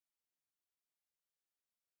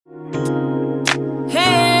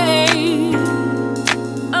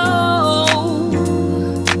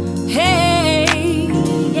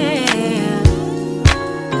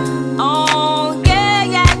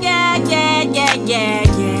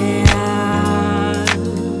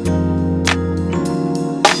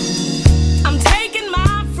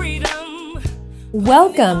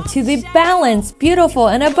Welcome to the Balanced, Beautiful,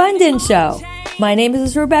 and Abundant Show. My name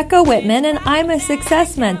is Rebecca Whitman, and I'm a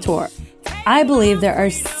success mentor. I believe there are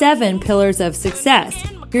 7 pillars of success: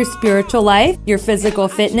 your spiritual life, your physical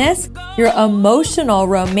fitness, your emotional,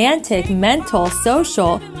 romantic, mental,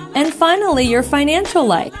 social, and finally, your financial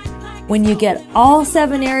life. When you get all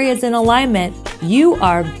 7 areas in alignment, you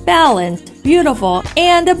are balanced, beautiful,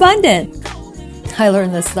 and abundant. I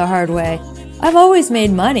learned this the hard way. I've always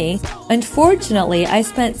made money. Unfortunately, I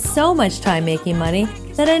spent so much time making money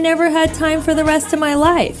that I never had time for the rest of my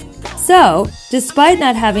life. So, despite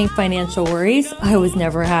not having financial worries, I was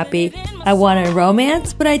never happy. I wanted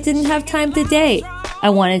romance, but I didn't have time to date.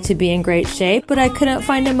 I wanted to be in great shape, but I couldn't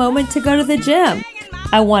find a moment to go to the gym.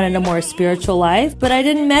 I wanted a more spiritual life, but I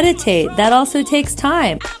didn't meditate. That also takes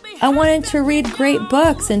time. I wanted to read great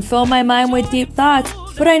books and fill my mind with deep thoughts,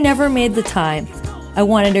 but I never made the time. I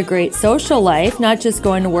wanted a great social life, not just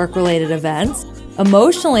going to work-related events.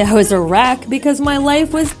 Emotionally, I was a wreck because my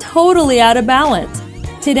life was totally out of balance.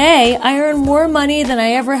 Today, I earn more money than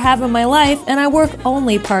I ever have in my life, and I work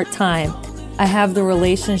only part-time. I have the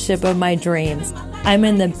relationship of my dreams. I'm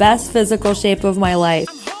in the best physical shape of my life.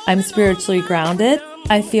 I'm spiritually grounded.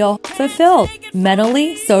 I feel fulfilled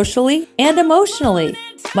mentally, socially, and emotionally.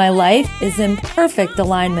 My life is in perfect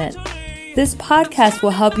alignment. This podcast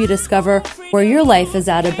will help you discover where your life is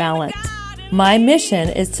out of balance. My mission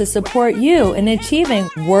is to support you in achieving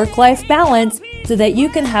work-life balance so that you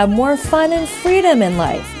can have more fun and freedom in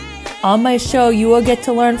life. On my show, you will get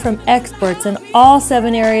to learn from experts in all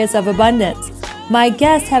 7 areas of abundance. My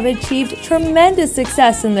guests have achieved tremendous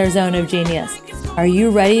success in their zone of genius. Are you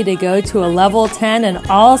ready to go to a level 10 in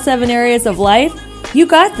all 7 areas of life? You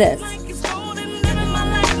got this.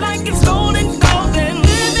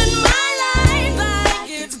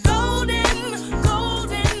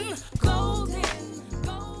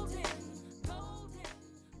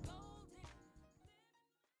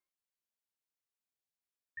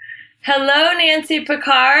 Hello, Nancy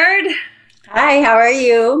Pickard. Hi, how are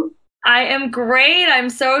you? I am great. I'm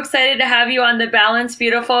so excited to have you on the Balanced,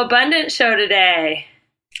 Beautiful, Abundant show today.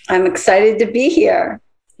 I'm excited to be here.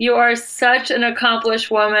 You are such an accomplished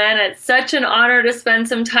woman. It's such an honor to spend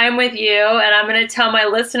some time with you, and I'm going to tell my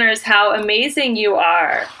listeners how amazing you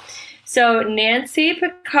are. So, Nancy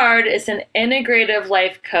Pickard is an integrative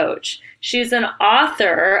life coach. She's an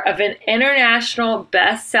author of an international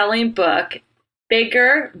best-selling book,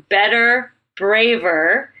 Bigger, Better,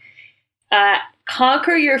 Braver.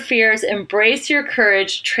 Conquer your fears, embrace your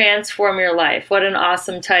courage, transform your life. What an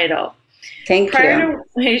awesome title. Thank you.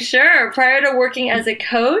 Prior to working as a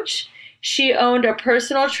coach, she owned a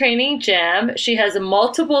personal training gym. She has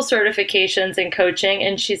multiple certifications in coaching,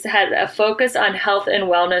 and she's had a focus on health and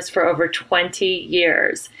wellness for over 20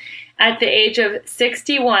 years. At the age of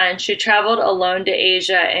 61, she traveled alone to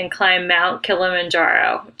Asia and climbed Mount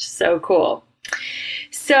Kilimanjaro, which is so cool.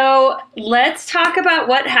 So let's talk about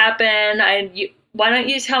what happened. Why don't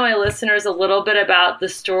you tell my listeners a little bit about the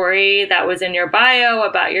story that was in your bio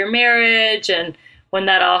about your marriage and when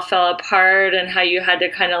that all fell apart and how you had to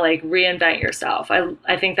kind of like reinvent yourself.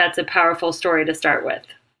 I think that's a powerful story to start with.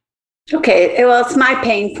 Okay, well, it's my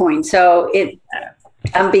pain point. So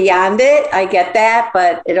I'm beyond it. I get that,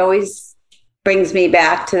 but it always brings me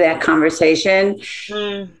back to that conversation.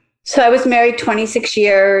 So I was married 26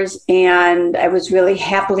 years and I was really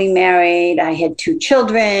happily married. I had 2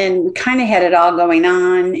 children. We kind of had it all going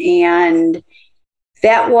on. And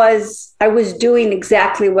I was doing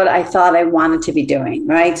exactly what I thought I wanted to be doing,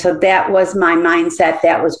 right? So that was my mindset.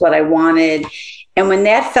 That was what I wanted. And when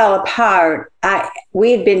that fell apart,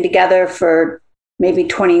 we had been together for maybe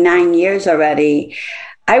 29 years already.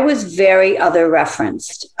 I was very other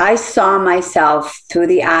referenced. I saw myself through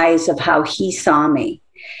the eyes of how he saw me.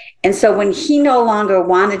 And so when he no longer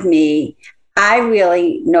wanted me, I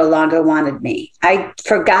really no longer wanted me. I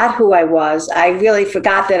forgot who I was. I really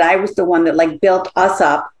forgot that I was the one that built us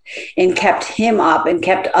up and kept him up and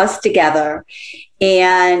kept us together.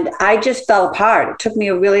 And I just fell apart. It took me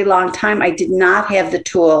a really long time. I did not have the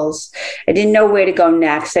tools. I didn't know where to go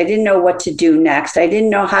next. I didn't know what to do next. I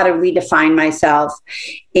didn't know how to redefine myself.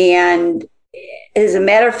 And as a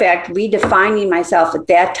matter of fact, redefining myself at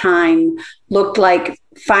that time looked like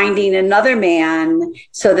finding another man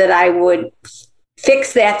so that I would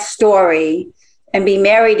fix that story and be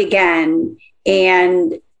married again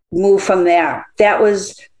and move from there. That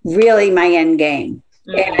was really my end game.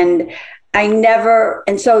 Mm-hmm.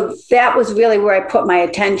 And so that was really where I put my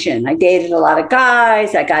attention. I dated a lot of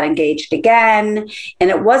guys. I got engaged again. And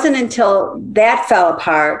it wasn't until that fell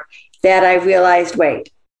apart that I realized,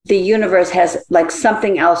 wait, the universe has like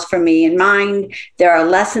something else for me in mind. There are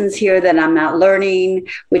lessons here that I'm not learning,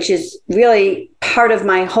 which is really part of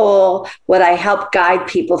my whole, what I help guide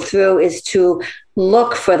people through is to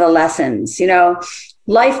look for the lessons. You know,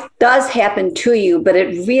 life does happen to you, but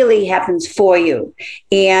it really happens for you.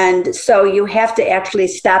 And so you have to actually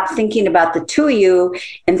stop thinking about the to you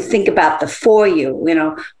and think about the for you. You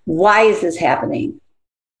know, why is this happening?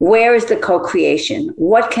 Where is the co-creation?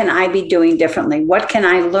 What can I be doing differently? What can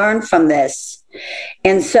I learn from this?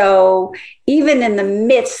 And so even in the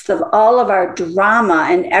midst of all of our drama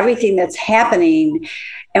and everything that's happening,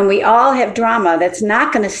 and we all have drama that's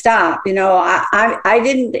not going to stop. You know, I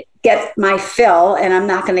didn't get my fill and I'm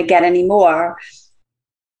not going to get any more.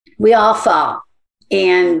 We all fall.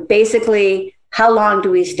 And basically, how long do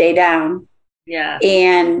we stay down? Yeah.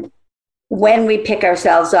 And when we pick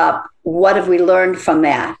ourselves up, what have we learned from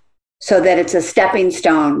that? So that it's a stepping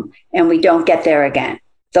stone and we don't get there again.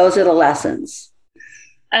 Those are the lessons.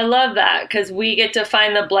 I love that because we get to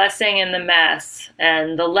find the blessing in the mess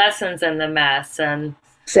and the lessons in the mess. And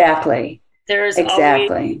exactly. There's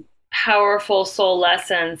always powerful soul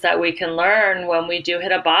lessons that we can learn when we do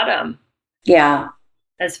hit a bottom. Yeah.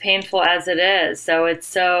 As painful as it is. So it's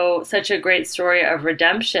such a great story of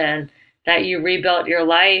redemption that you rebuilt your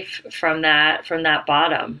life from that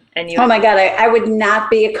bottom. And you, oh my God, I would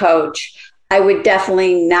not be a coach. I would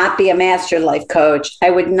definitely not be a master life coach.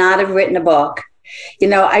 I would not have written a book. You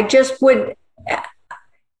know, I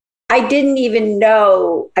didn't even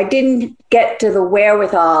know, I didn't get to the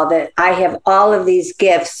wherewithal that I have all of these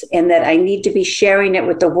gifts and that I need to be sharing it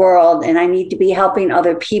with the world and I need to be helping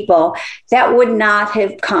other people. That would not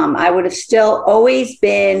have come. I would have still always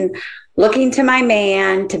been looking to my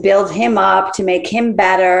man to build him up, to make him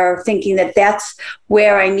better, thinking that that's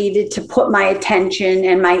where I needed to put my attention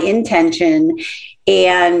and my intention.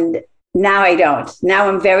 And now I don't. Now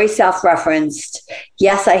I'm very self-referenced.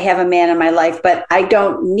 Yes, I have a man in my life, but I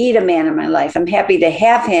don't need a man in my life. I'm happy to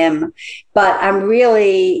have him, but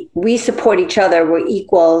we support each other. We're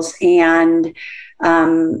equals. And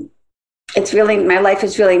it's really, my life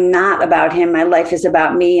is really not about him. My life is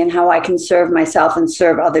about me and how I can serve myself and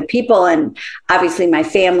serve other people. And obviously my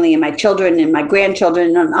family and my children and my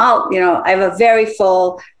grandchildren and all, you know, I have a very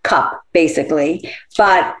full cup basically,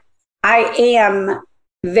 but I am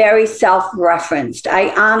very self-referenced.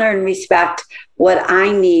 I honor and respect what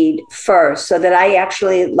I need first so that I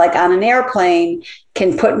actually, like on an airplane,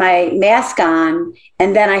 can put my mask on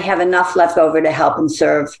and then I have enough left over to help and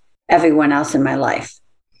serve everyone else in my life.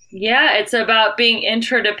 Yeah, it's about being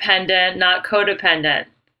interdependent, not codependent.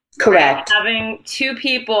 Correct. Right? Having two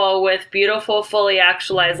people with beautiful, fully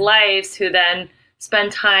actualized lives who then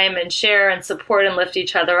spend time and share and support and lift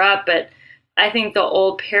each other up. But I think the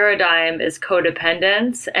old paradigm is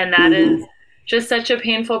codependence, and that is just such a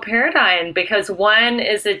painful paradigm because one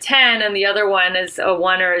is a 10 and the other one is a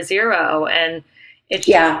 1 or a 0, and it's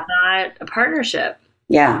just not a partnership.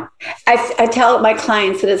 Yeah. I tell my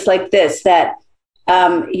clients that it's like this, that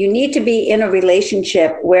you need to be in a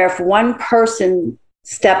relationship where if one person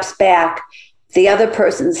steps back, the other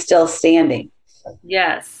person's still standing.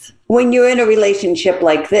 Yes. When you're in a relationship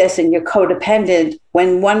like this and you're codependent,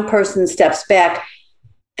 when one person steps back,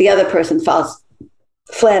 the other person falls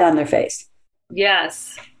flat on their face.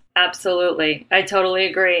 Yes, absolutely. I totally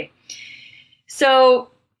agree. So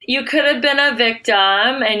you could have been a victim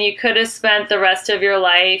and you could have spent the rest of your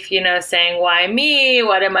life, you know, saying, why me?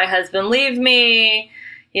 Why did my husband leave me?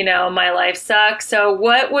 You know, my life sucks. So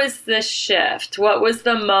what was the shift? What was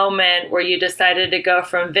the moment where you decided to go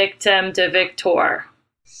from victim to victor?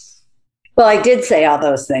 Well, I did say all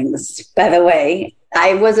those things, by the way.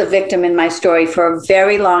 I was a victim in my story for a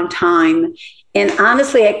very long time. And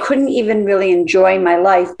honestly, I couldn't even really enjoy my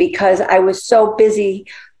life because I was so busy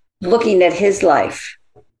looking at his life.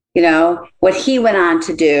 You know, what he went on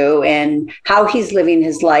to do and how he's living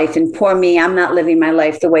his life. And poor me, I'm not living my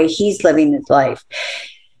life the way he's living his life.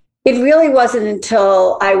 It really wasn't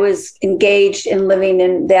until I was engaged in living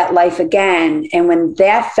in that life again. And when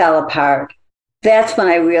that fell apart, that's when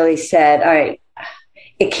I really said, all right,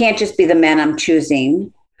 it can't just be the men I'm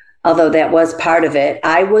choosing, although that was part of it.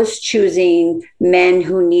 I was choosing men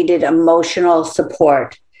who needed emotional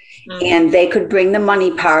support and they could bring the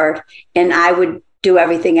money part and I would do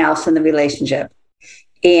everything else in the relationship.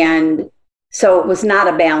 And so it was not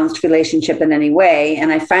a balanced relationship in any way.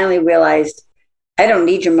 And I finally realized I don't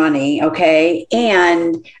need your money, okay?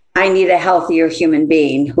 And I need a healthier human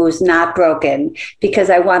being who's not broken because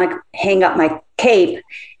I want to hang up my cape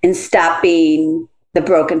and stop being the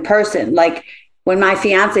broken person. Like when my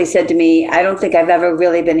fiance said to me, I don't think I've ever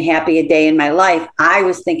really been happy a day in my life, I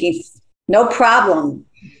was thinking, no problem.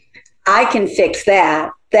 I can fix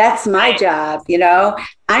that. That's my job.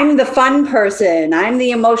 I'm the fun person. I'm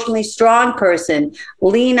the emotionally strong person.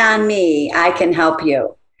 Lean on me. I can help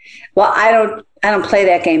you. Well, I don't play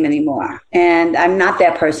that game anymore. And I'm not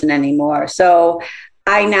that person anymore. So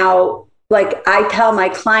I now, I tell my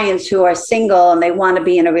clients who are single and they want to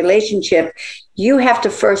be in a relationship, you have to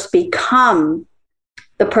first become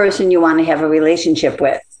the person you want to have a relationship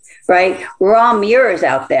with. Right? We're all mirrors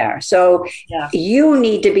out there. So you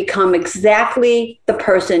need to become exactly the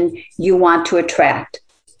person you want to attract.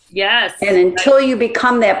 Yes. And until you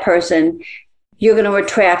become that person, you're going to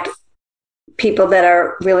attract people that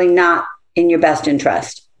are really not in your best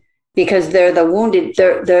interest, because they're the wounded.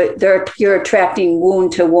 You're attracting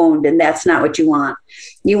wound to wound, and that's not what you want.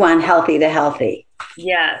 You want healthy to healthy.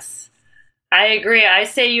 Yes, I agree. I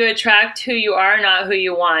say you attract who you are, not who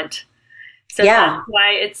you want. So that's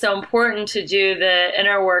why it's so important to do the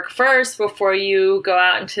inner work first before you go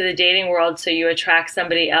out into the dating world, so you attract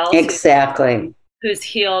somebody else exactly who's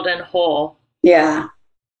healed and whole. Yeah.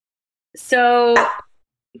 So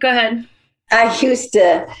go ahead. I used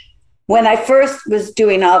to, when I first was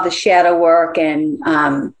doing all the shadow work and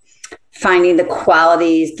finding the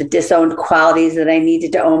qualities, the disowned qualities that I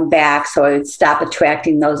needed to own back so I would stop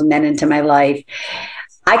attracting those men into my life,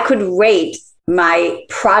 I could rate my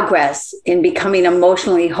progress in becoming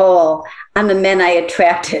emotionally whole on the men I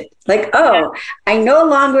attracted. I no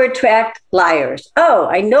longer attract liars. Oh,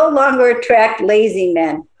 I no longer attract lazy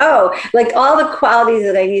men. Oh, all the qualities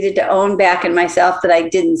that I needed to own back in myself that I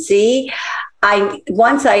didn't see.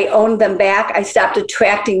 Once I owned them back, I stopped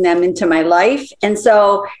attracting them into my life. And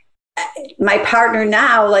so my partner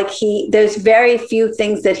now, there's very few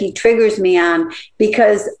things that he triggers me on,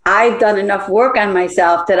 because I've done enough work on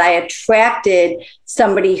myself that I attracted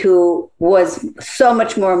somebody who was so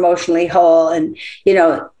much more emotionally whole and,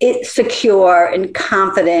 secure and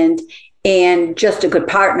confident and just a good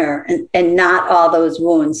partner, and not all those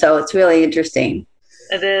wounds. So it's really interesting.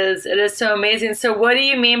 It is so amazing. So what do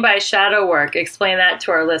you mean by shadow work? Explain that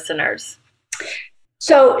to our listeners.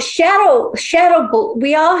 So shadow,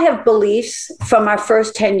 we all have beliefs from our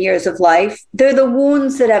first 10 years of life. They're the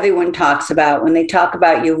wounds that everyone talks about when they talk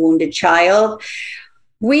about your wounded child.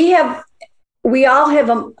 We all have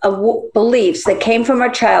beliefs that came from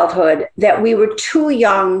our childhood that we were too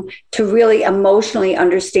young to really emotionally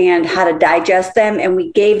understand how to digest them, and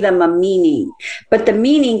we gave them a meaning. But the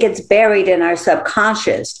meaning gets buried in our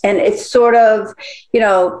subconscious, and it's sort of,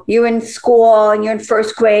 you're in school and you're in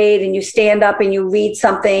first grade and you stand up and you read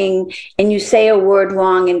something and you say a word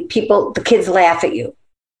wrong and the kids laugh at you.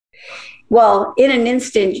 Well, in an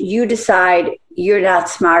instant, you decide you're not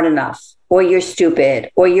smart enough, or you're stupid,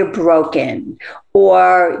 or you're broken,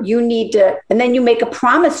 or you need to, and then you make a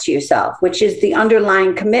promise to yourself, which is the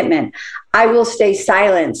underlying commitment. I will stay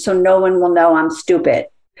silent so no one will know I'm stupid.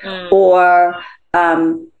 Or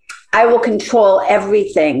I will control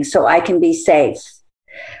everything so I can be safe.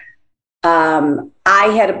 I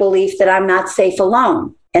had a belief that I'm not safe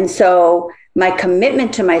alone. And so my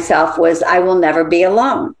commitment to myself was I will never be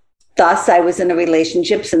alone. Thus, I was in a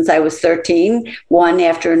relationship since I was 13, one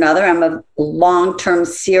after another. I'm a long-term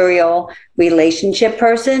serial relationship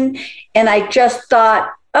person. And I just thought,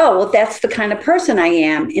 oh, well, that's the kind of person I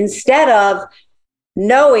am, instead of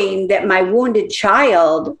knowing that my wounded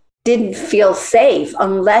child didn't feel safe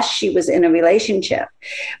unless she was in a relationship.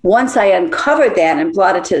 Once I uncovered that and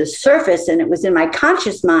brought it to the surface and it was in my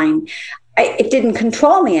conscious mind, it didn't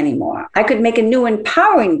control me anymore. I could make a new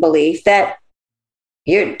empowering belief that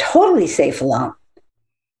you're totally safe alone.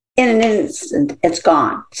 In an instant, it's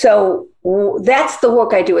gone. So that's the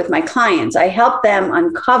work I do with my clients. I help them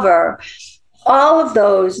uncover all of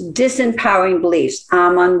those disempowering beliefs.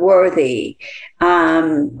 I'm unworthy.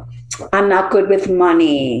 I'm not good with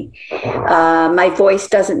money. My voice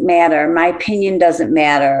doesn't matter. My opinion doesn't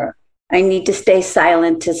matter. I need to stay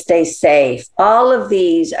silent to stay safe. All of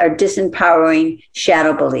these are disempowering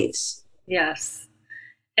shadow beliefs. Yes.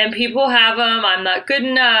 And people have them. I'm not good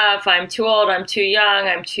enough. I'm too old. I'm too young.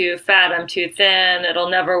 I'm too fat. I'm too thin. It'll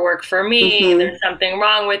never work for me. Mm-hmm. There's something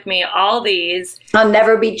wrong with me. All these. I'll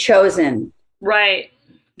never be chosen. Right.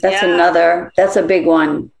 That's a big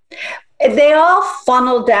one. They all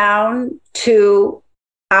funnel down to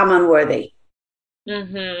I'm unworthy.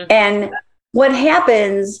 Mm-hmm. And what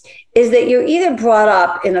happens is that you're either brought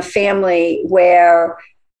up in a family where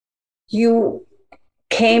you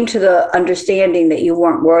came to the understanding that you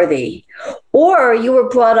weren't worthy, or you were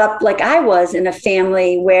brought up like I was in a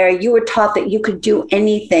family where you were taught that you could do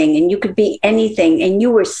anything and you could be anything and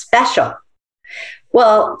you were special.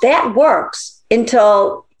 Well, that works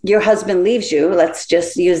until your husband leaves you. Let's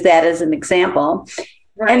just use that as an example.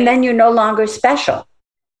 and then you're no longer special.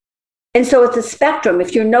 And so it's a spectrum.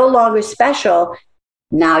 If you're no longer special,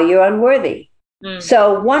 now you're unworthy.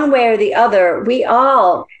 So one way or the other, we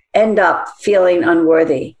all end up feeling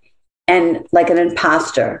unworthy and like an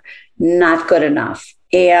imposter, not good enough.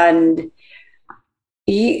 And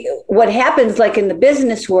what happens, like in the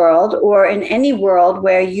business world or in any world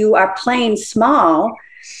where you are playing small,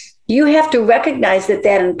 you have to recognize that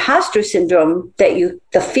imposter syndrome, the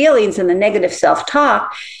feelings and the negative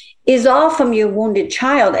self-talk is all from your wounded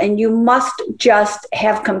child. And you must just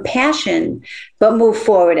have compassion, but move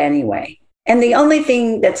forward anyway. And the only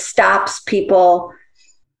thing that stops people,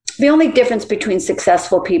 the only difference between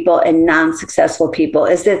successful people and non-successful people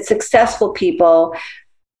is that successful people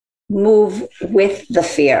move with the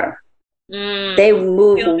fear. They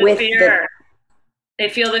move with the They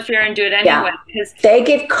feel the fear and do it anyway. Because they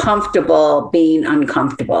get comfortable being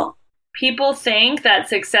uncomfortable. People think that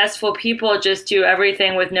successful people just do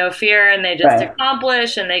everything with no fear and they just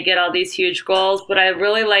accomplish and they get all these huge goals. But I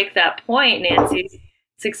really like that point, Nancy.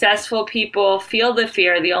 Successful people feel the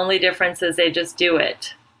fear. The only difference is they just do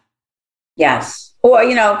it. Yes. Or,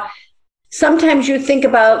 sometimes you think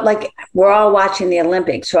about, like, we're all watching the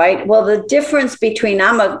Olympics, right? Well, the difference between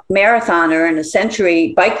I'm a marathoner and a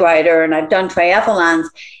century bike rider, and I've done triathlons,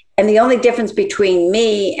 and the only difference between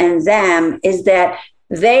me and them is that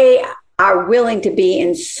they are willing to be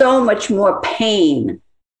in so much more pain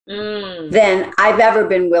than I've ever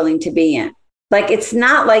been willing to be in. Like, it's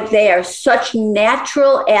not like they are such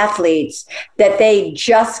natural athletes that they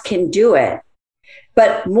just can do it.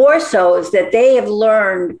 But more so is that they have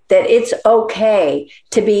learned that it's okay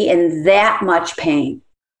to be in that much pain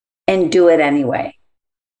and do it anyway.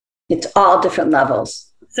 It's all different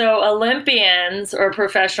levels. So Olympians or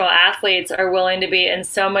professional athletes are willing to be in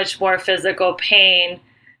so much more physical pain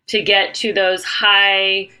to get to those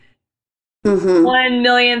high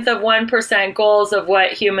 1/1,000,000% goals of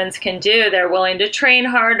what humans can do. They're willing to train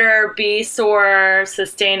harder, be sore,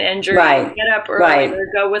 sustain injury, get up earlier,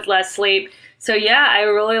 go with less sleep. So yeah, I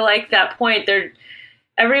really like that point.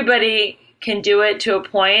 Everybody can do it to a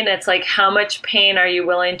point. It's like, how much pain are you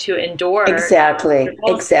willing to endure? Exactly.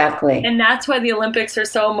 And that's why the Olympics are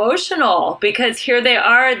so emotional, because here they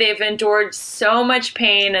are, they've endured so much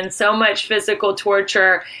pain and so much physical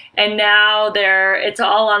torture, and now it's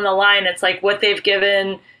all on the line. It's like what they've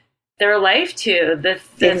given their life to, the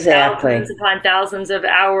thousands upon thousands of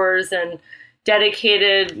hours and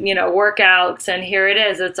dedicated, workouts, and here it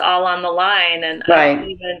is. It's all on the line. And I don't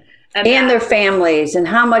even and their families and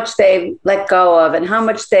how much they've let go of and how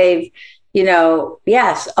much they've,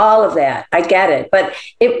 yes, all of that. I get it. But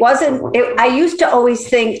I used to always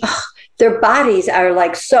think their bodies are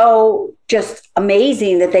like so just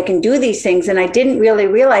amazing that they can do these things. And I didn't really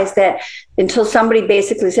realize that until somebody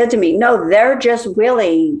basically said to me, no, they're just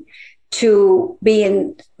willing to be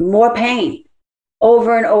in more pain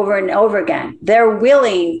over and over and over again. They're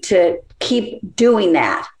willing to keep doing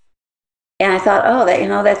that. And I thought,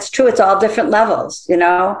 that's true. It's all different levels.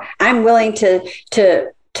 I'm willing to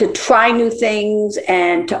try new things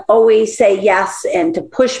and to always say yes and to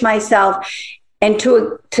push myself and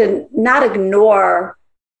to not ignore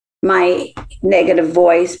my negative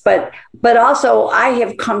voice. But also I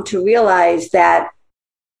have come to realize that,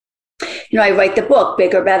 I write the book,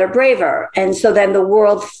 Bigger, Better, Braver. And so then the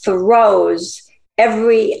world throws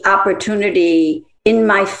every opportunity in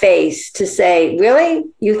my face to say, really?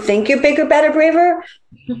 You think you're bigger, better, braver?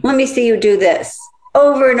 Let me see you do this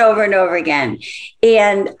over and over and over again.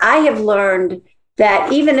 And I have learned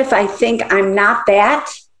that even if I think I'm not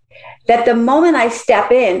that the moment I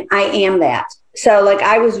step in, I am that. So like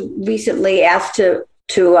I was recently asked to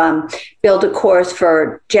build a course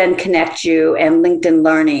for Gen Connect You and LinkedIn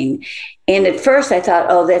Learning. And at first I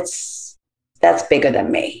thought, that's bigger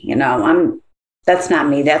than me. That's not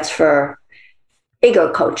me. That's for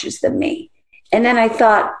bigger coaches than me. And then I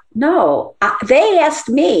thought, no, they asked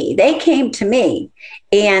me, they came to me.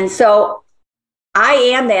 And so I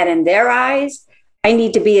am that in their eyes. I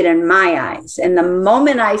need to be it in my eyes. And the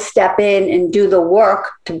moment I step in and do the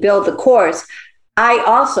work to build the course, I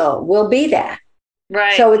also will be that.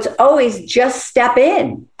 Right. So it's always just step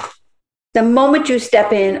in. The moment you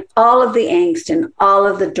step in, all of the angst and all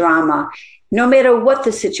of the drama, no matter what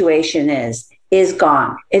the situation is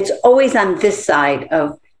gone. It's always on this side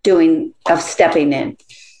of stepping in.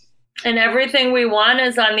 And everything we want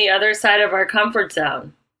is on the other side of our comfort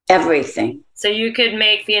zone. Everything. So you could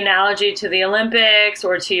make the analogy to the Olympics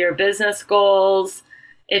or to your business goals.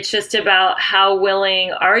 It's just about how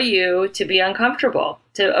willing are you to be uncomfortable,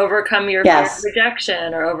 to overcome your fear of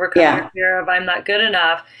rejection or overcome your fear of I'm not good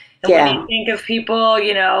enough. And when you think of people,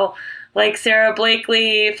 like Sarah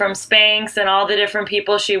Blakely from Spanx and all the different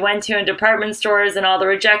people she went to in department stores and all the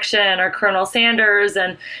rejection, or Colonel Sanders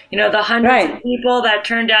and, the hundreds of people that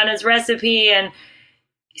turned down his recipe. And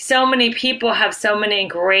so many people have so many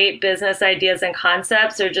great business ideas and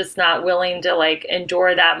concepts. They're just not willing to like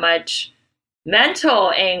endure that much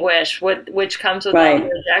mental anguish, which comes with all the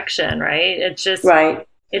rejection, right? It's just,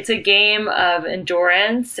 it's a game of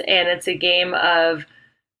endurance, and it's a game of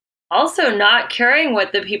also not caring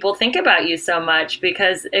what the people think about you so much,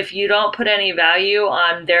 because if you don't put any value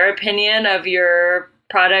on their opinion of your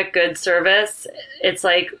product, good, service, it's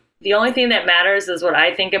like the only thing that matters is what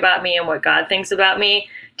I think about me and what God thinks about me.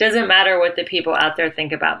 Doesn't matter what the people out there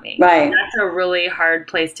think about me. Right. And that's a really hard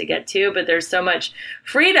place to get to, but there's so much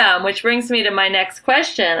freedom, which brings me to my next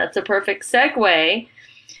question. That's a perfect segue.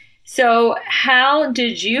 So how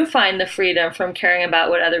did you find the freedom from caring about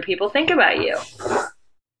what other people think about you?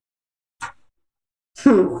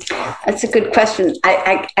 That's a good question.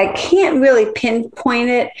 I can't really pinpoint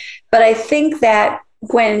it, but I think that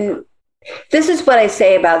this is what I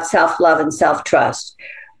say about self-love and self-trust.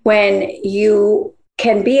 When you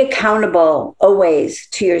can be accountable always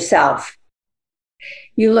to yourself,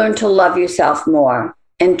 you learn to love yourself more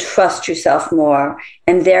and trust yourself more,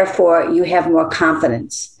 and therefore you have more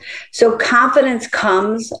confidence. So confidence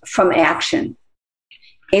comes from action,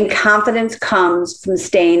 and confidence comes from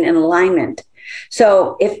staying in alignment.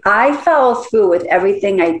 So if I follow through with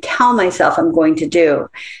everything I tell myself I'm going to do,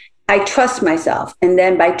 I trust myself. And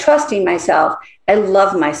then by trusting myself, I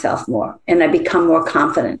love myself more and I become more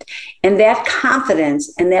confident. And that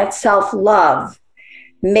confidence and that self-love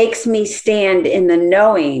makes me stand in the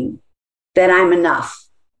knowing that I'm enough.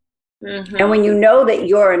 Mm-hmm. And when you know that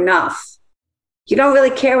you're enough, you don't really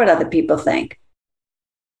care what other people think.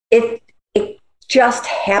 It just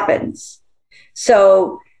happens.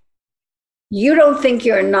 So you don't think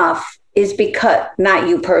you're enough is because, not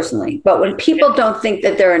you personally, but when people don't think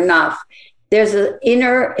that they're enough, there's an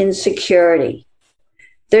inner insecurity.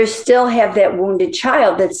 They still have that wounded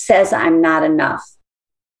child that says, I'm not enough.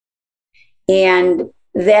 And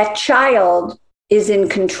that child is in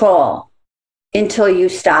control until you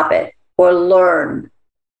stop it or learn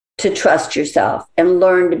to trust yourself and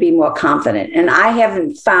learn to be more confident. And I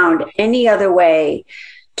haven't found any other way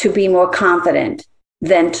to be more confident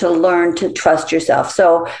than to learn to trust yourself.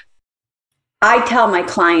 So I tell my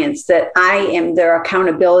clients that I am their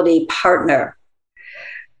accountability partner.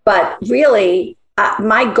 But really,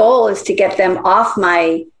 my goal is to get them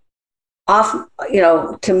to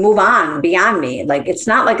move on beyond me. Like, it's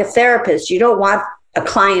not like a therapist. You don't want a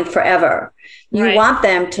client forever. You want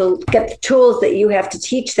them to get the tools that you have to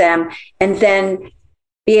teach them and then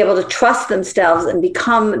be able to trust themselves and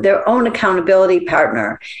become their own accountability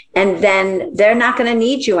partner. And then they're not going to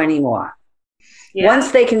need you anymore. Yeah.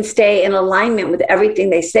 Once they can stay in alignment with everything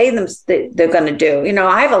they say they're going to do.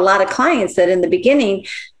 I have a lot of clients that in the beginning,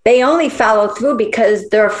 they only follow through because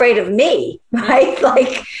they're afraid of me, right? Mm-hmm.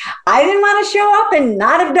 Like, I didn't want to show up and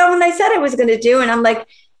not have done what I said I was going to do. And I'm like,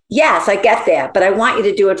 yes, I get that, but I want you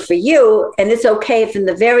to do it for you. And it's okay if in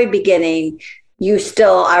the very beginning, you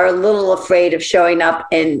still are a little afraid of showing up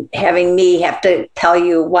and having me have to tell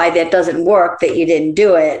you why that doesn't work, that you didn't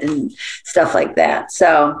do it and stuff like that.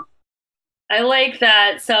 So I like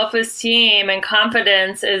that self-esteem and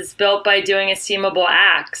confidence is built by doing esteemable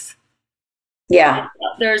acts. Yeah.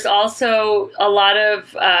 There's also a lot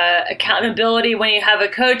of accountability when you have a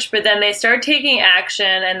coach, but then they start taking action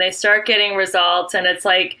and they start getting results. And it's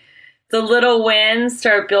like the little wins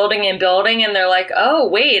start building and building. And they're like, oh,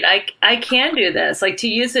 wait, I can do this. Like, to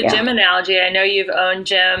use the gym analogy, I know you've owned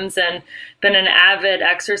gyms and been an avid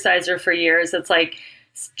exerciser for years. It's like,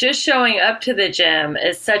 just showing up to the gym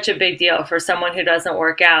is such a big deal for someone who doesn't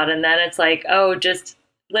work out. And then it's like, oh, just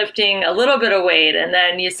lifting a little bit of weight, and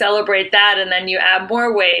then you celebrate that, and then you add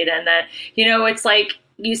more weight. And then, it's like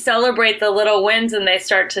you celebrate the little wins and they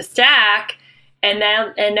start to stack. And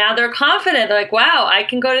now they're confident. They're like, wow, I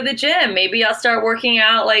can go to the gym. Maybe I'll start working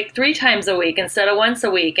out like 3 times a week instead of once a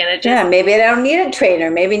week. And it just, maybe I don't need a trainer.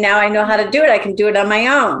 Maybe now I know how to do it. I can do it on my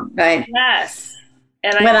own. Right. Yes.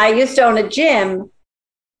 And when I used to own a gym,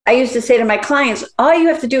 I used to say to my clients, all you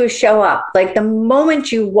have to do is show up. Like, the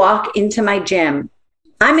moment you walk into my gym,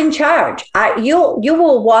 I'm in charge. You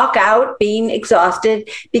will walk out being exhausted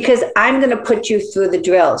because I'm going to put you through the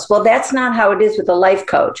drills. Well, that's not how it is with a life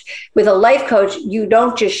coach. With a life coach, you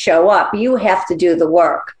don't just show up. You have to do the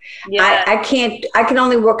work. Yeah. I can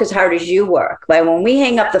only work as hard as you work. Like, when we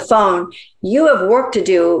hang up the phone, you have work to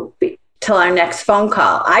do till our next phone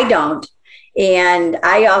call. I don't. And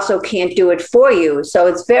I also can't do it for you. So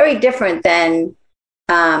it's very different than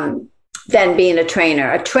than being a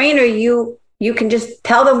trainer. A trainer, you can just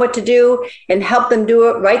tell them what to do and help them do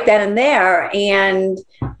it right then and there. And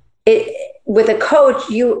with a coach,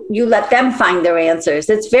 you let them find their answers.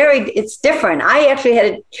 It's different. I actually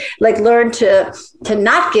had to learn to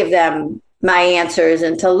not give them my answers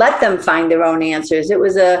and to let them find their own answers. It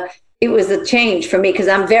was a change for me because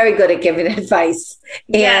I'm very good at giving advice.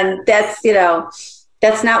 Yeah. And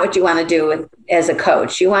that's not what you want to do as a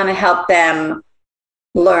coach. You want to help them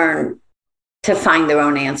learn to find their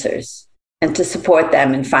own answers and to support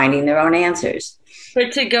them in finding their own answers.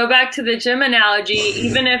 But to go back to the gym analogy,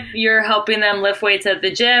 even if you're helping them lift weights at the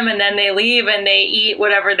gym and then they leave and they eat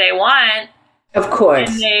whatever they want, of course,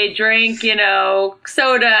 and they drink,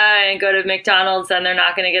 soda and go to McDonald's, then they're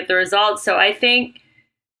not going to get the results. So I think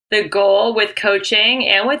the goal with coaching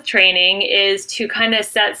and with training is to kind of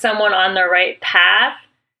set someone on the right path,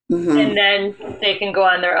 and then they can go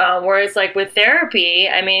on their own. Whereas like with therapy,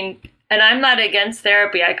 I mean, and I'm not against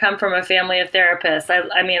therapy. I come from a family of therapists.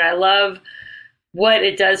 I love what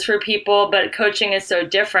it does for people, but coaching is so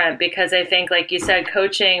different because I think, like you said,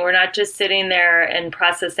 coaching, we're not just sitting there and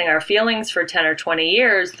processing our feelings for 10 or 20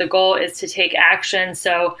 years. The goal is to take action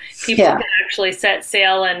so people can actually set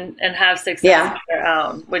sail and have success of their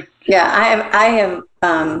own. I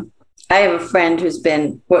have a friend who's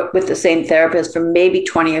been with the same therapist for maybe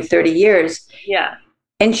 20 or 30 years. Yeah.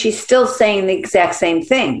 And she's still saying the exact same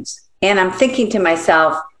things. And I'm thinking to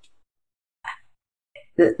myself,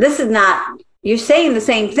 this is not... You're saying the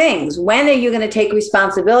same things. When are you going to take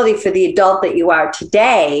responsibility for the adult that you are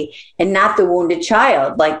today and not the wounded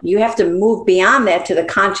child? Like, you have to move beyond that to the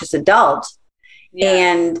conscious adult. Yeah.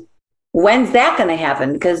 And when's that going to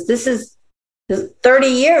happen? Because this is 30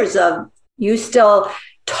 years of you still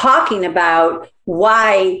talking about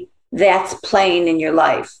why that's playing in your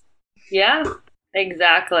life. Yeah,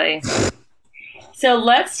 exactly. So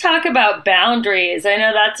let's talk about boundaries. I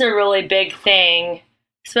know that's a really big thing,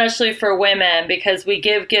 especially for women, because we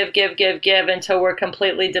give until we're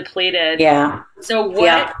completely depleted. Yeah. So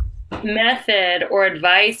what method or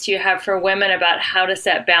advice do you have for women about how to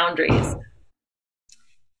set boundaries?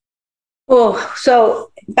 Well,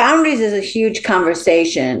 so boundaries is a huge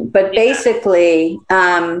conversation, but basically,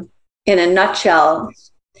 in a nutshell,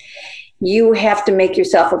 you have to make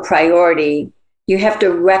yourself a priority. You have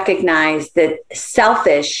to recognize that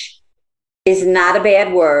selfish is not a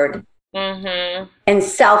bad word. And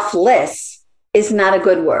selfless is not a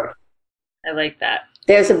good word. I like that.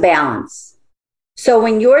 There's a balance. So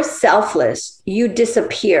when you're selfless, you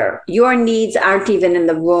disappear. Your needs aren't even in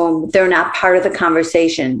the room. They're not part of the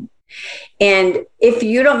conversation. And if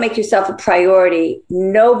you don't make yourself a priority,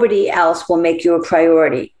 nobody else will make you a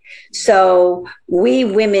priority. So we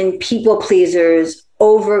women, people pleasers,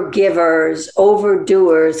 overgivers,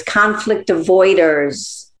 overdoers, conflict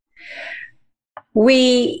avoiders,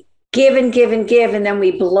 we give and give and give, and then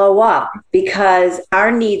we blow up because our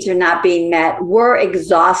needs are not being met. We're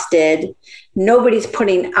exhausted. Nobody's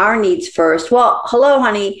putting our needs first. Well, hello,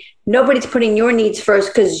 honey. Nobody's putting your needs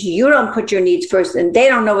first because you don't put your needs first, and they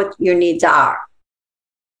don't know what your needs are.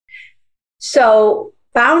 So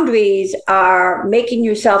boundaries are making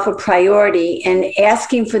yourself a priority and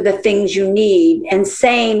asking for the things you need and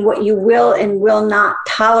saying what you will and will not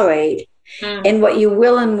tolerate and what you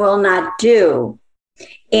will and will not do.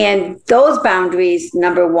 And those boundaries,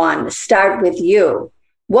 number one, start with you.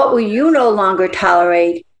 What will you no longer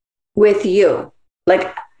tolerate with you?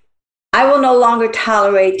 Like, I will no longer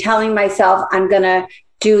tolerate telling myself I'm going to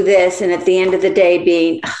do this, and at the end of the day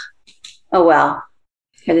being, oh, well,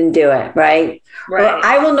 I didn't do it, right? Or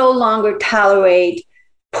I will no longer tolerate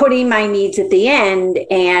putting my needs at the end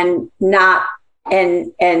and not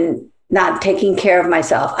taking care of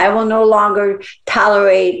myself. I will no longer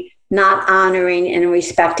tolerate not honoring and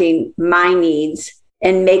respecting my needs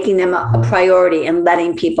and making them a priority and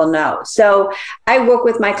letting people know. So I work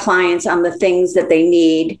with my clients on the things that they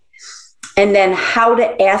need and then how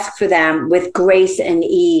to ask for them with grace and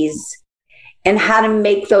ease and how to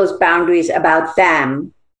make those boundaries about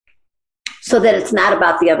them so that it's not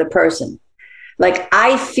about the other person. Like,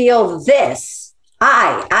 I feel this.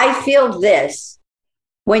 I feel this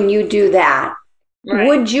when you do that. Right.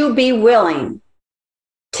 Would you be willing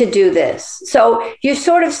to do this? So you're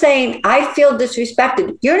sort of saying, I feel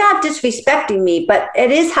disrespected. You're not disrespecting me, but it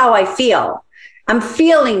is how I feel. I'm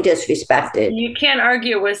feeling disrespected. You can't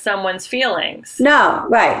argue with someone's feelings. No,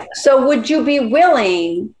 right. So would you be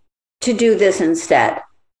willing to do this instead?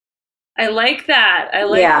 I like that. I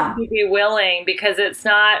like to be willing because it's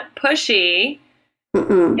not pushy.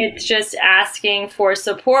 Mm-mm. It's just asking for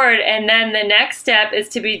support. And then the next step is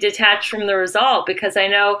to be detached from the result, because I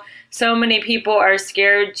know so many people are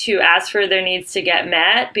scared to ask for their needs to get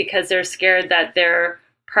met because they're scared that their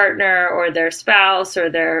partner or their spouse or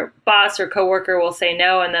their boss or coworker will say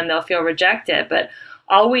no, and then they'll feel rejected. But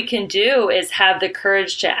all we can do is have the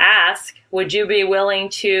courage to ask, would you be willing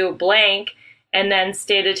to blank, and then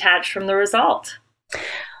stay detached from the result?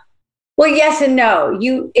 Well, yes and no.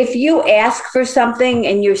 If you ask for something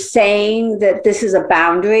and you're saying that this is a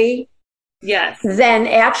boundary, Yes. then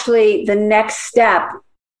actually the next step,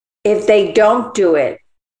 if they don't do it,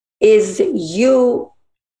 is you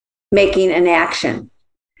making an action.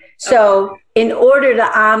 So in order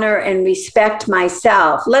to honor and respect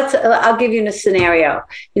myself, I'll give you a scenario.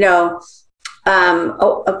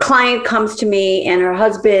 A client comes to me and her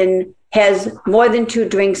husband has more than 2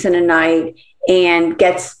 drinks in a night and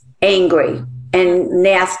gets angry and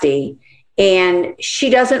nasty, and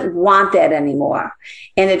she doesn't want that anymore.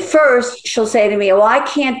 And at first she'll say to me, well, I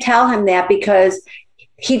can't tell him that because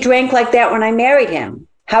he drank like that when I married him.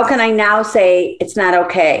 How can I now say it's not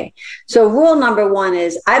okay? So rule number 1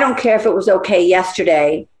 is, I don't care if it was okay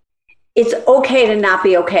yesterday. It's okay to not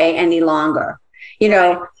be okay any longer.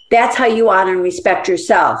 That's how you honor and respect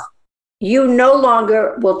yourself. You no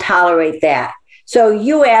longer will tolerate that. So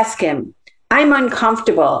you ask him, I'm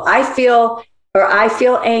uncomfortable. I feel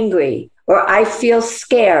angry, or I feel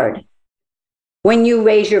scared when you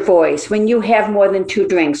raise your voice, when you have more than 2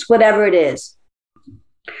 drinks, whatever it is.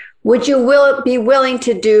 Would you be willing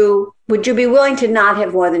to not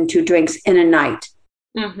have more than 2 drinks in a night?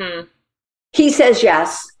 Mm-hmm. He says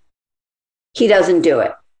yes. He doesn't do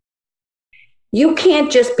it. You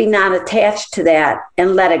can't just be not attached to that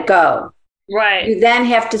and let it go. Right. You then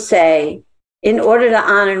have to say, in order to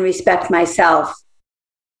honor and respect myself,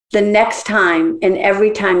 the next time and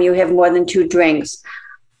every time you have more than 2 drinks,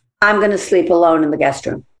 I'm going to sleep alone in the guest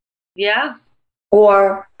room. Yeah.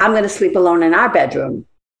 Or I'm going to sleep alone in our bedroom,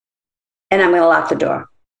 and I'm going to lock the door.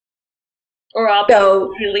 Or I'll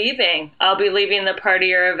be leaving. I'll be leaving the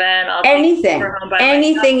party or event.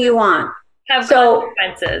 Anything you want. Have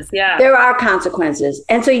consequences. Yeah. There are consequences.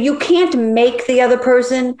 And so you can't make the other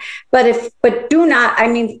person, but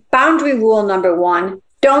boundary rule number 1,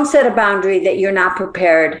 don't set a boundary that you're not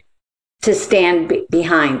prepared to stand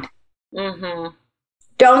behind. Mm-hmm.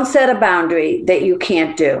 Don't set a boundary that you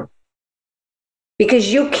can't do,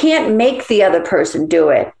 because you can't make the other person do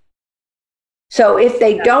it. So if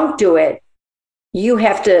they don't do it, you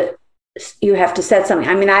have to set something.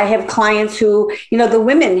 I mean, I have clients who, the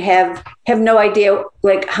women have no idea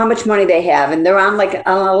like how much money they have, and they're on like an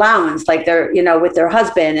allowance, like they're, with their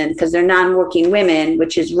husband, and because they're non-working women,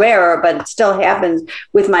 which is rarer, but it still happens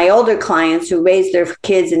with my older clients who raised their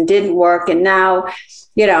kids and didn't work, and now,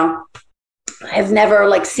 have never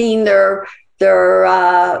like seen their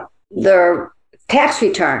tax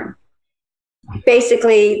return.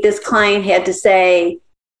 Basically, this client had to say,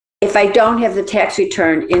 if I don't have the tax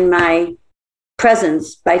return in my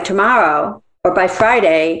presence by tomorrow or by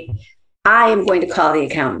Friday, I am going to call the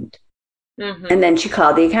accountant. Mm-hmm. And then she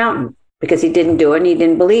called the accountant because he didn't do it, and he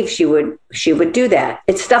didn't believe she would do that.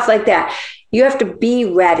 It's stuff like that. You have to be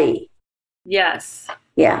ready. Yes.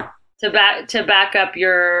 Yeah. To back up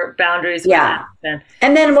your boundaries. Yeah.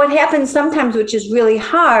 And then what happens sometimes, which is really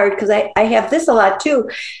hard, because I have this a lot too,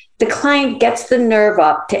 the client gets the nerve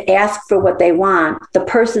up to ask for what they want. The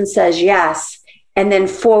person says yes. And then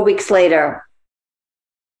 4 weeks later,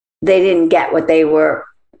 they didn't get what the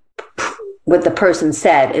person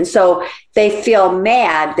said. And so they feel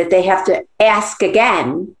mad that they have to ask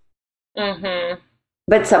again. Mm-hmm.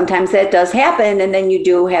 But sometimes that does happen. And then you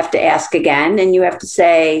do have to ask again. And you have to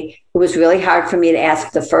say, it was really hard for me to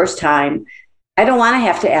ask the first time. I don't want to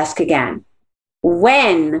have to ask again.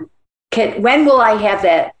 When will I have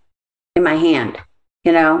that in my hand?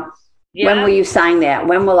 Yeah. When will you sign that?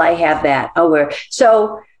 When will I have that? But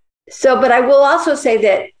I will also say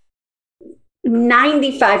that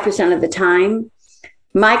 95% of the time,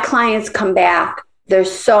 my clients come back. They're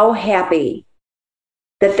so happy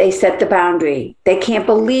that they set the boundary. They can't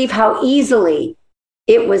believe how easily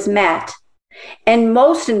it was met. And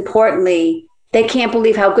most importantly, they can't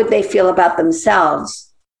believe how good they feel about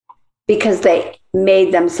themselves because they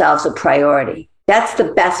made themselves a priority. That's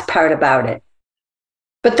the best part about it.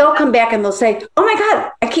 But they'll come back and they'll say, oh my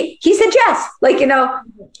God, he said yes. I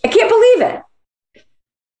can't believe it.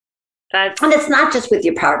 And it's not just with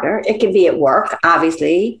your partner. It can be at work,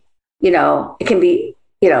 obviously. It can be,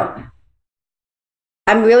 I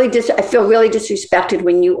feel really disrespected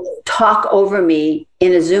when you talk over me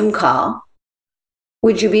in a Zoom call.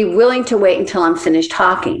 Would you be willing to wait until I'm finished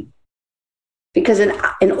talking? Because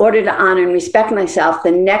in order to honor and respect myself,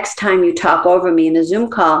 the next time you talk over me in a Zoom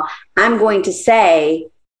call, I'm going to say,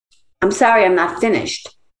 I'm sorry, I'm not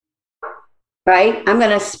finished. Right? I'm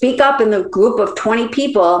going to speak up in the group of 20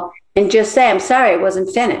 people and just say, I'm sorry, I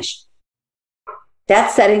wasn't finished.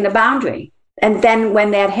 That's setting the boundary. And then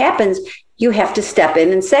when that happens, you have to step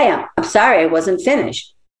in and say, I'm sorry, I wasn't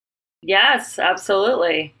finished. Yes,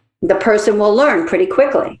 absolutely. The person will learn pretty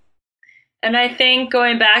quickly. And I think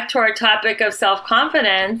going back to our topic of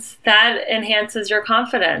self-confidence, that enhances your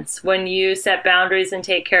confidence when you set boundaries and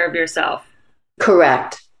take care of yourself.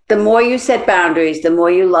 Correct. The more you set boundaries, the more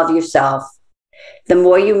you love yourself, the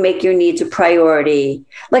more you make your needs a priority.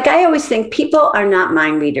 Like I always think, people are not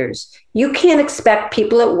mind readers. You can't expect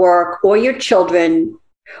people at work or your children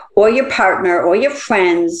or your partner or your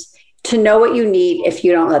friends to know what you need if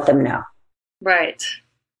you don't let them know. Right.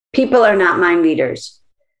 People are not mind readers.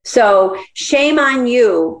 So shame on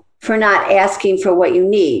you for not asking for what you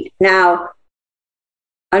need. Now,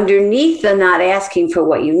 underneath the not asking for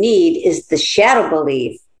what you need is the shadow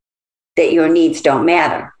belief that your needs don't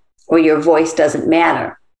matter, or your voice doesn't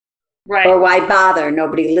matter. Right. Or why bother?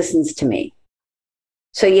 Nobody listens to me.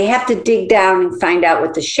 So you have to dig down and find out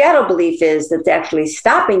what the shadow belief is that's actually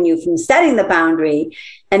stopping you from setting the boundary.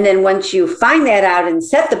 And then once you find that out and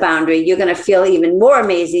set the boundary, you're going to feel even more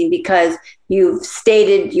amazing because you've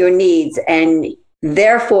stated your needs and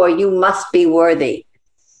therefore you must be worthy.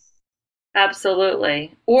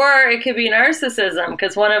 Absolutely. Or it could be narcissism,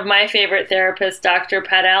 because one of my favorite therapists, Dr.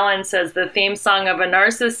 Pat Allen, says the theme song of a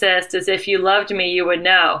narcissist is "If you loved me, you would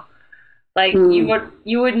know." Like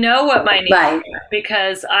you would know what my needs are,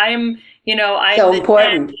 because I'm so the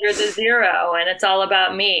important. 10, you're the 0, and it's all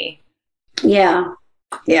about me. Yeah.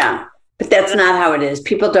 Yeah. But that's not how it is.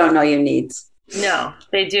 People don't know your needs. No,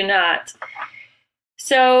 they do not.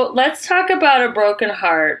 So let's talk about a broken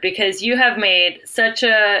heart, because you have made such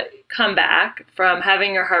a comeback from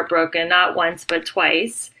having your heart broken, not once, but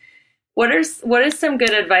twice. What is some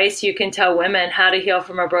good advice you can tell women how to heal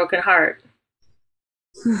from a broken heart?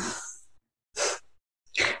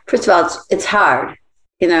 First of all, it's hard,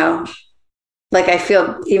 like I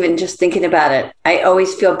feel, even just thinking about it, I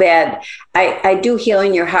always feel bad. I do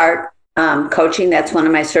Healing Your Heart coaching. That's one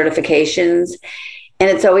of my certifications. And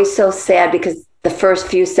it's always so sad because the first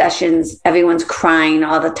few sessions, everyone's crying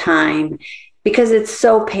all the time because it's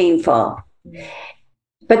so painful.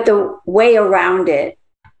 But the way around it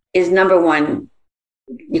is, number one,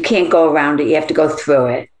 you can't go around it. You have to go through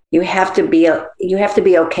it. You have to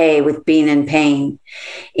be okay with being in pain.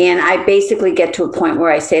 And I basically get to a point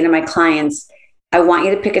where I say to my clients, I want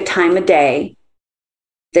you to pick a time of day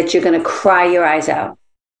that you're going to cry your eyes out.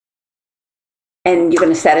 And you're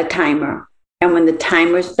going to set a timer. And when the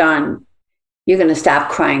timer's done, you're going to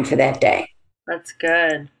stop crying for that day. That's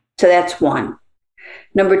good. So that's one.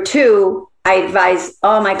 Number two, I advise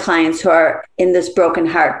all my clients who are in this broken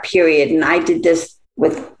heart period, and I did this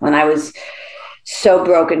when I was so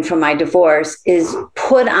broken from my divorce, is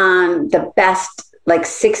put on the best like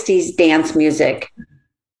 60s dance music,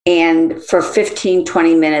 and for 15,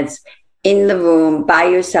 20 minutes in the room by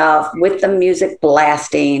yourself with the music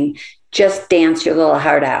blasting, just dance your little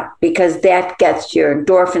heart out, because that gets your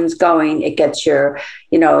endorphins going. It gets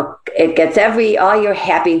all your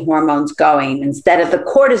happy hormones going instead of the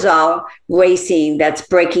cortisol racing that's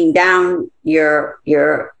breaking down your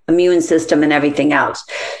immune system and everything else.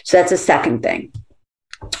 So that's a second thing.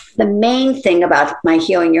 The main thing about my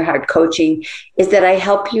Healing Your Heart coaching is that I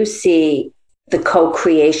help you see the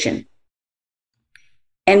co-creation.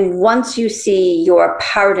 And once you see your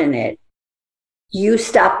part in it, you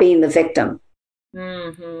stop being the victim.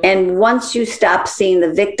 Mm-hmm. And once you stop seeing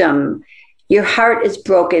the victim, your heart is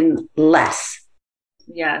broken less.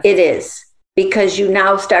 Yes. It is. Because you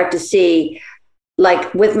now start to see,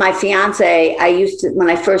 like with my fiance, when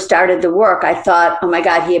I first started the work, I thought, oh my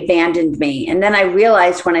God, he abandoned me. And then I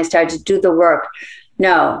realized when I started to do the work,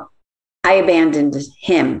 no, I abandoned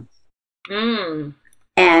him.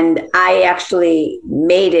 And I actually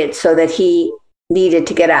made it so that he needed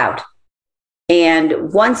to get out.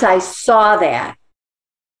 And once I saw that,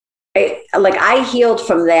 I healed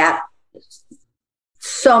from that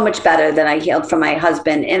so much better than I healed from my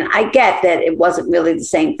husband. And I get that it wasn't really the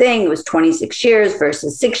same thing. It was 26 years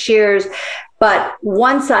versus 6 years. But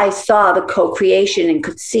once I saw the co-creation and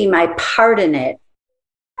could see my part in it,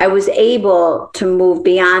 I was able to move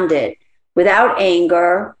beyond it without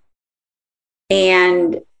anger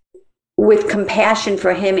and with compassion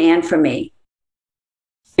for him and for me.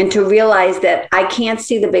 And to realize that I can't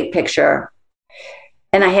see the big picture,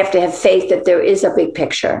 and I have to have faith that there is a big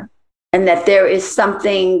picture. and that there is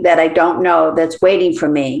something that I don't know that's waiting for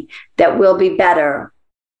me that will be better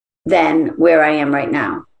than where I am right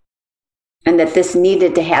now. And that this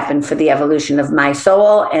needed to happen for the evolution of my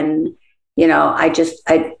soul. And, you know, I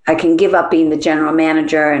can give up being the general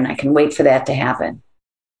manager and I can wait for that to happen.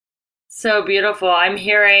 So beautiful. I'm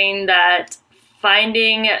hearing that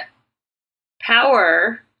finding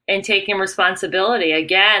power and taking responsibility,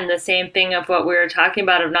 again, the same thing of what we were talking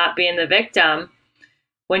about of not being the victim.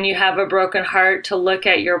 When you have a broken heart, to look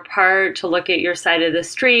at your part, to look at your side of the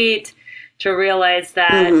street, to realize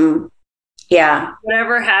that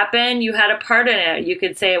whatever happened, you had a part in it. You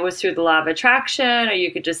could say it was through the law of attraction, or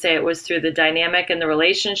you could just say it was through the dynamic in the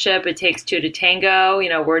relationship. It takes two to tango. You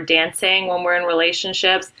know, we're dancing when we're in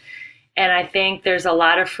relationships. And I think there's a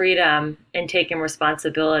lot of freedom in taking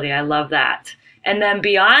responsibility. I love that. And then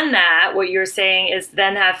beyond that, what you're saying is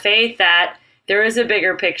then have faith that there is a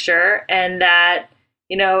bigger picture and that,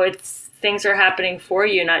 you know, things are happening for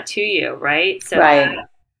you, not to you, right? So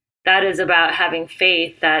that is about having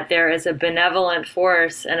faith that there is a benevolent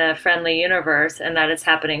force and a friendly universe and that it's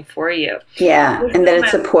happening for you. Yeah, and that it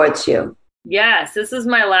supports you. Yes, this is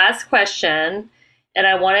my last question. And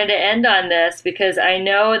I wanted to end on this because I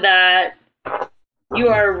know that you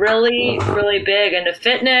are really, really big into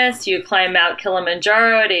fitness. You climbed Mount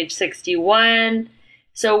Kilimanjaro at age 61.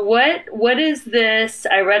 So what is this?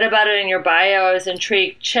 I read about it in your bio. I was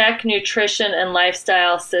intrigued. Check nutrition and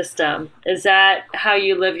lifestyle system. Is that how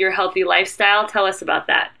you live your healthy lifestyle? Tell us about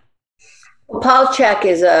that. Well, Paul Chek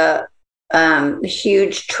is a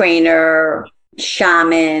huge trainer,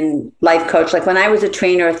 shaman, life coach. Like when I was a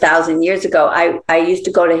trainer 1,000 years ago, I used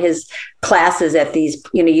to go to his classes at these,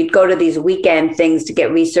 you know, you'd go to these weekend things to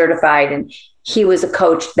get recertified, and he was a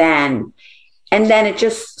coach then. And then it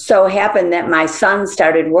just so happened that my son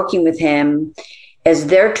started working with him as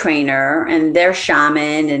their trainer and their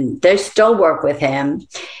shaman, and they still work with him.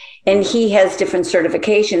 And he has different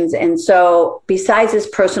certifications. And so besides his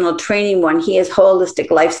personal training one, he has holistic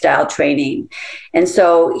lifestyle training. And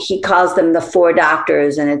so he calls them the 4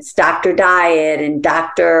 doctors, and it's Dr. Diet and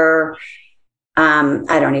Dr.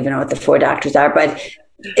 I don't even know what the 4 doctors are, but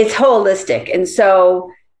it's holistic. And so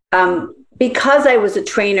because I was a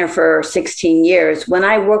trainer for 16 years, when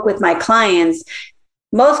I work with my clients,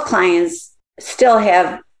 most clients still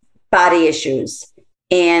have body issues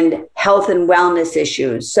and health and wellness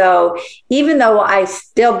issues. So even though I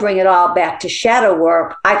still bring it all back to shadow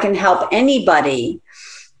work, I can help anybody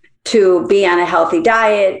to be on a healthy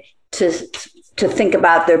diet, to think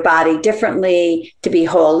about their body differently, to be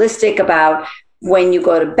holistic about when you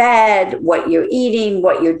go to bed, what you're eating,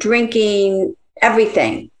 what you're drinking,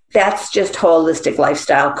 everything. That's just holistic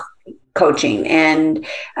lifestyle coaching. And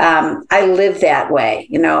I live that way.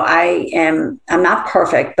 You know, I'm not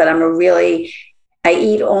perfect, but I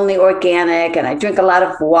eat only organic, and I drink a lot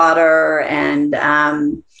of water, and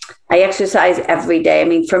I exercise every day. I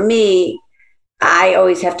mean, for me, I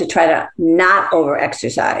always have to try to not over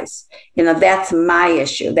exercise. You know, that's my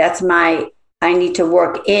issue. I need to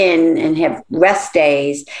work in and have rest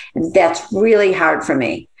days. And that's really hard for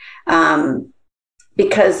me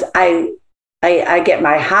because I get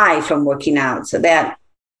my high from working out. So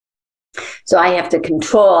I have to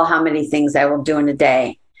control how many things I will do in a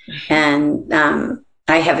day. And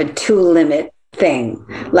I have a 2-limit thing.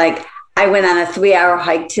 Like I went on a 3-hour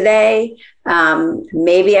hike today.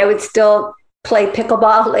 Maybe I would still play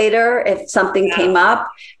pickleball later if something came up,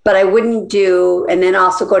 but I wouldn't do, and then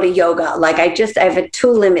also go to yoga. Like I have a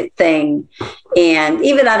 2-limit thing. And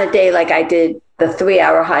even on a day like I did the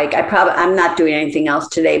 3-hour hike, I'm not doing anything else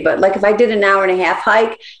today, but like if I did an 1.5-hour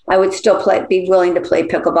hike, I would still be willing to play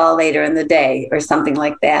pickleball later in the day or something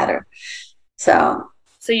like that. So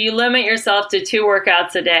you limit yourself to 2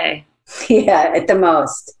 workouts a day. Yeah, at the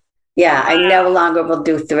most. Yeah, I no longer will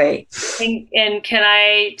do 3. And can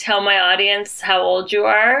I tell my audience how old you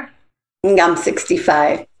are? I'm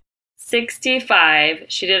 65. 65.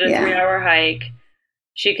 She did a 3-hour hike.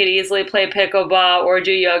 She could easily play pickleball or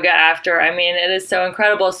do yoga after. I mean, it is so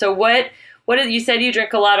incredible. So what you said you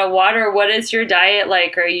drink a lot of water. What is your diet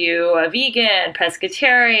like? Are you a vegan,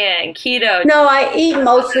 pescatarian, keto? No, I eat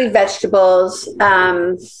mostly vegetables.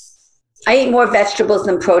 I eat more vegetables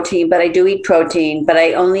than protein, but I do eat protein. But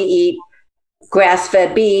I only eat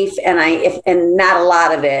grass-fed beef, and not a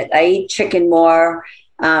lot of it. I eat chicken more.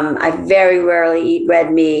 I very rarely eat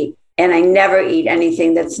red meat, and I never eat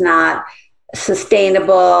anything that's not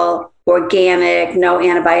sustainable, organic, no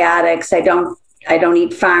antibiotics. I don't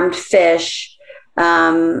eat farmed fish.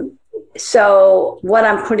 So what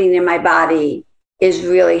I'm putting in my body is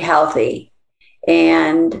really healthy.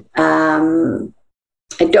 And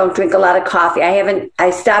I don't drink a lot of coffee. I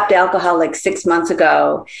stopped alcohol like 6 months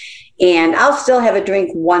ago, and I'll still have a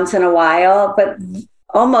drink once in a while, but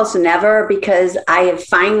almost never, because I have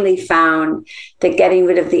finally found that getting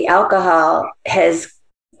rid of the alcohol has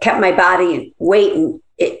kept my body in weight, and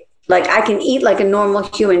like I can eat like a normal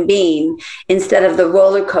human being instead of the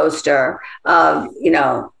roller coaster of,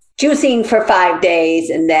 juicing for 5 days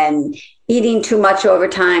and then eating too much over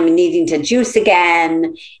time and needing to juice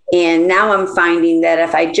again. And now I'm finding that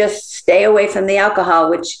if I just stay away from the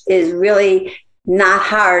alcohol, which is really not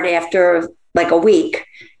hard after like a week,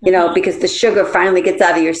 because the sugar finally gets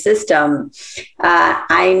out of your system,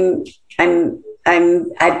 I've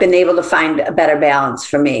been able to find a better balance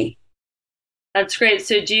for me. That's great.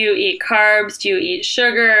 So do you eat carbs? Do you eat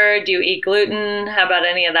sugar? Do you eat gluten? How about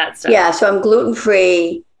any of that stuff? Yeah, so I'm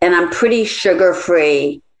gluten-free and I'm pretty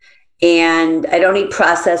sugar-free, and I don't eat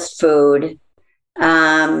processed food.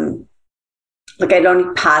 Like I don't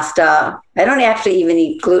eat pasta. I don't actually even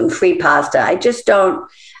eat gluten-free pasta. I just don't.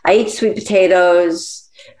 I eat sweet potatoes.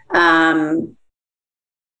 And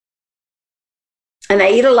I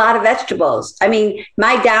eat a lot of vegetables. I mean,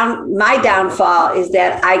 my downfall is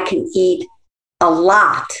that I can eat a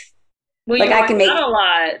lot. Well, like I can make a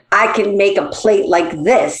lot. I can make a plate like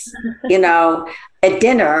this, at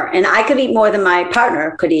dinner, and I could eat more than my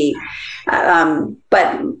partner could eat.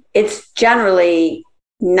 But it's generally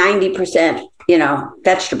 90%,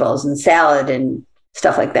 vegetables and salad and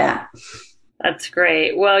stuff like that. That's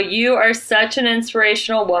great. Well, you are such an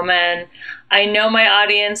inspirational woman. I know my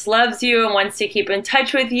audience loves you and wants to keep in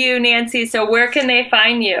touch with you, Nancy. So where can they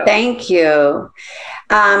find you? Thank you.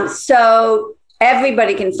 So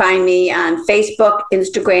everybody can find me on Facebook,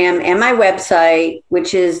 Instagram, and my website,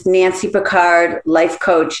 which is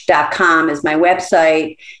nancypickardlifecoach.com is my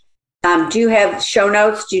website. Do you have show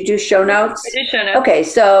notes? Do you do show notes? I do show notes. Okay,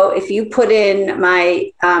 so if you put in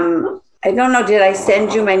my, I don't know, did I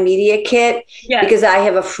send you my media kit? Yes. Because I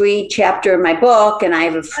have a free chapter in my book, and I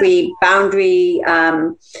have a free boundary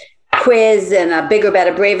quiz and a bigger,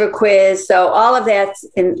 better, braver quiz. So all of that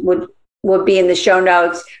would be in the show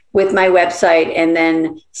notes with my website. And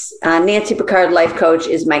then Nancy Pickard Life Coach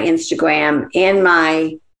is my Instagram and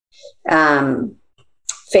my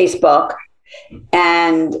Facebook.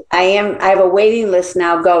 And I have a waiting list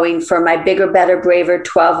now going for my Bigger, Better, Braver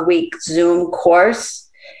 12-week Zoom course.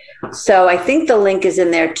 So I think the link is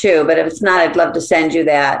in there too, but if it's not, I'd love to send you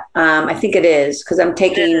that. I think it is, because I'm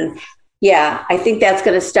taking, I think that's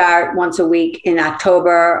going to start once a week in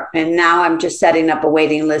October. And now I'm just setting up a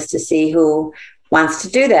waiting list to see who wants to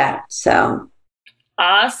do that. So.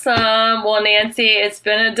 Awesome. Well, Nancy, it's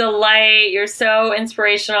been a delight. You're so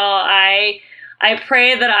inspirational. I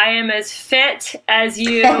pray that I am as fit as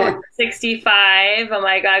you at 65. Oh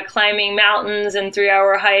my God, climbing mountains and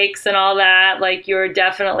 3-hour hikes and all that. Like, you're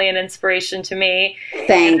definitely an inspiration to me.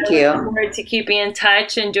 Thank you. I look forward to keeping in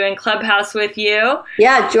touch and doing Clubhouse with you.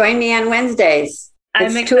 Yeah, join me on Wednesdays.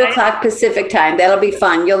 It's 2:00 Pacific time. That'll be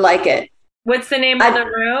fun. You'll like it. What's the name of the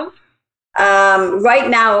room? Right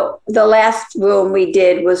now, the last room we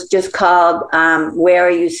did was just called Where Are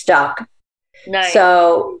You Stuck? Nice.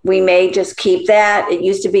 So we may just keep that. It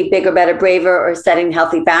used to be Bigger, Better, Braver or Setting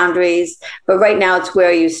Healthy Boundaries. But right now it's Where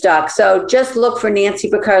Are You Stuck? So just look for Nancy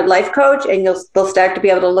Pickard Life Coach, and they'll start to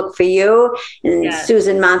be able to look for you. And yes.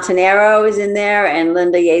 Susan Montanaro is in there, and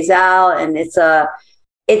Linda Yazal. And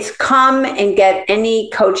it's come and get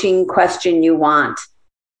any coaching question you want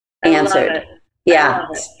answered. I love it. Yeah.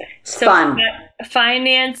 It's fun. Find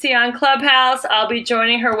Nancy on Clubhouse. I'll be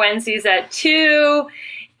joining her Wednesdays at 2:00.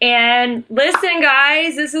 And listen,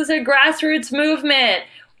 guys, this is a grassroots movement.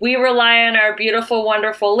 We rely on our beautiful,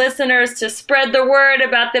 wonderful listeners to spread the word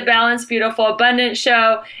about the Balanced, Beautiful, Abundant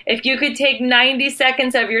show. If you could take 90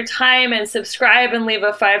 seconds of your time and subscribe and leave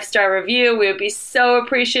a 5-star review, we would be so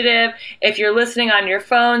appreciative. If you're listening on your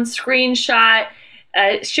phone, screenshot,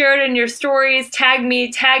 share it in your stories, tag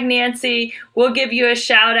me, tag Nancy. We'll give you a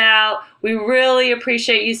shout out. We really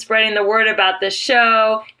appreciate you spreading the word about the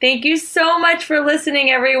show. Thank you so much for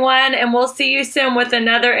listening, everyone, and we'll see you soon with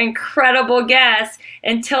another incredible guest.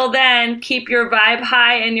 Until then, keep your vibe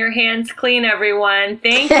high and your hands clean, everyone.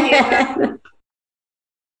 Thank you.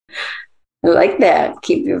 I like that.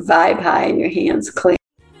 Keep your vibe high and your hands clean.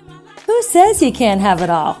 Who says you can't have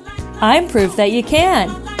it all? I'm proof that you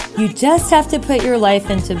can. You just have to put your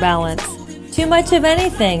life into balance. Too much of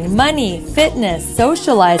anything, money, fitness,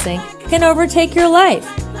 socializing, can overtake your life.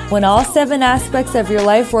 When all 7 aspects of your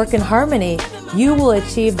life work in harmony, you will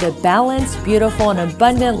achieve the balanced, beautiful, and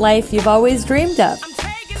abundant life you've always dreamed of.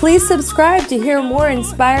 Please subscribe to hear more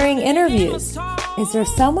inspiring interviews. Is there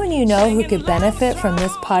someone you know who could benefit from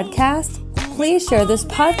this podcast? please share this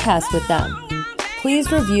podcast with them.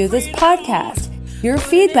 Please review this podcast. Your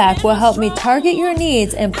feedback will help me target your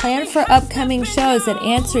needs and plan for upcoming shows that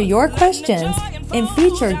answer your questions and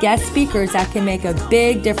feature guest speakers that can make a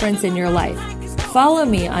big difference in your life. Follow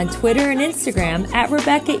me on Twitter and Instagram at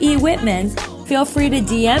Rebecca E. Whitman. Feel free to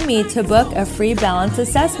DM me to book a free balance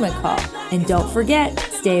assessment call. And don't forget,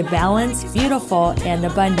 stay balanced, beautiful, and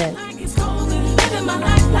abundant.